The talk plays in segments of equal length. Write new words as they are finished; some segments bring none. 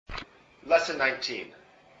Lesson 19.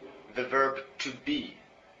 The verb to be.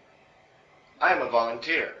 I am a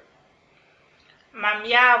volunteer. Mam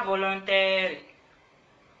ya volontaire.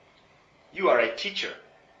 You are a teacher.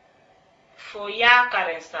 Fo ya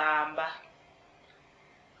karensamba.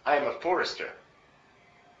 I am a forester.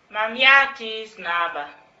 Mam ya tis naba.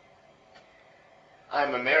 I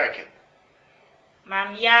am American.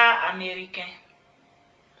 Mam ya American.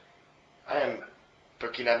 I am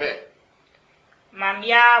Burkinabe. Mam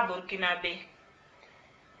ya Burkinabe.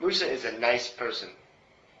 Musa is a nice person.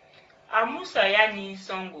 Amusa ya ni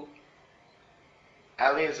songo.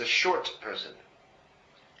 Ali is a short person.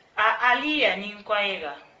 Ali ya ni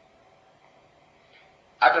nkwaiga.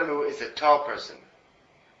 Adamu is a tall person.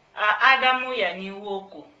 Adamu ya ni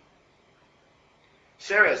woko.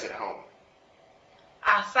 Sarah is at home.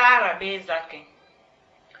 Sarah be zake.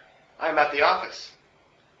 I am at the office.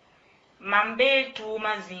 Mambe tu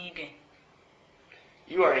mazige.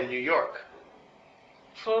 You are in New York.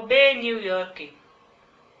 Fo be New York.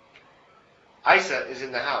 Isa is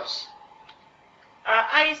in the house.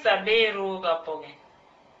 Isa be roga poge.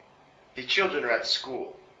 The children are at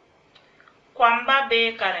school. Kwamba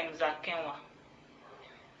be karengzakenwa.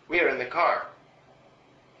 We are in the car.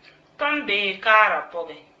 Ton be kara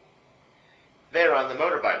poge. They are on the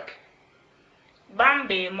motorbike.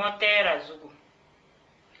 Bambe motera zugu.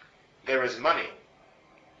 There is money.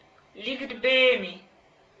 Ligd be mi.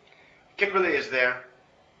 Kimberly is there.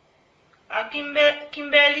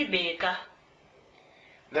 Kimberly beka.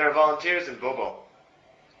 There are volunteers in Bobo.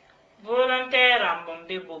 Volontaire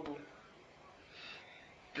ambombe bobu.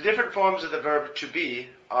 The different forms of the verb to be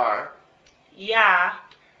are Ya.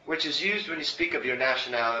 which is used when you speak of your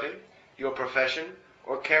nationality, your profession,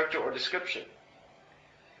 or character or description.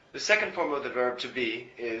 The second form of the verb to be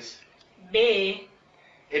is Be.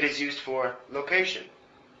 it is used for location.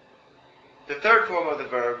 The third form of the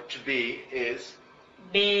verb to be is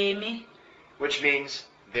Be mi. which means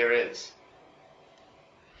there is.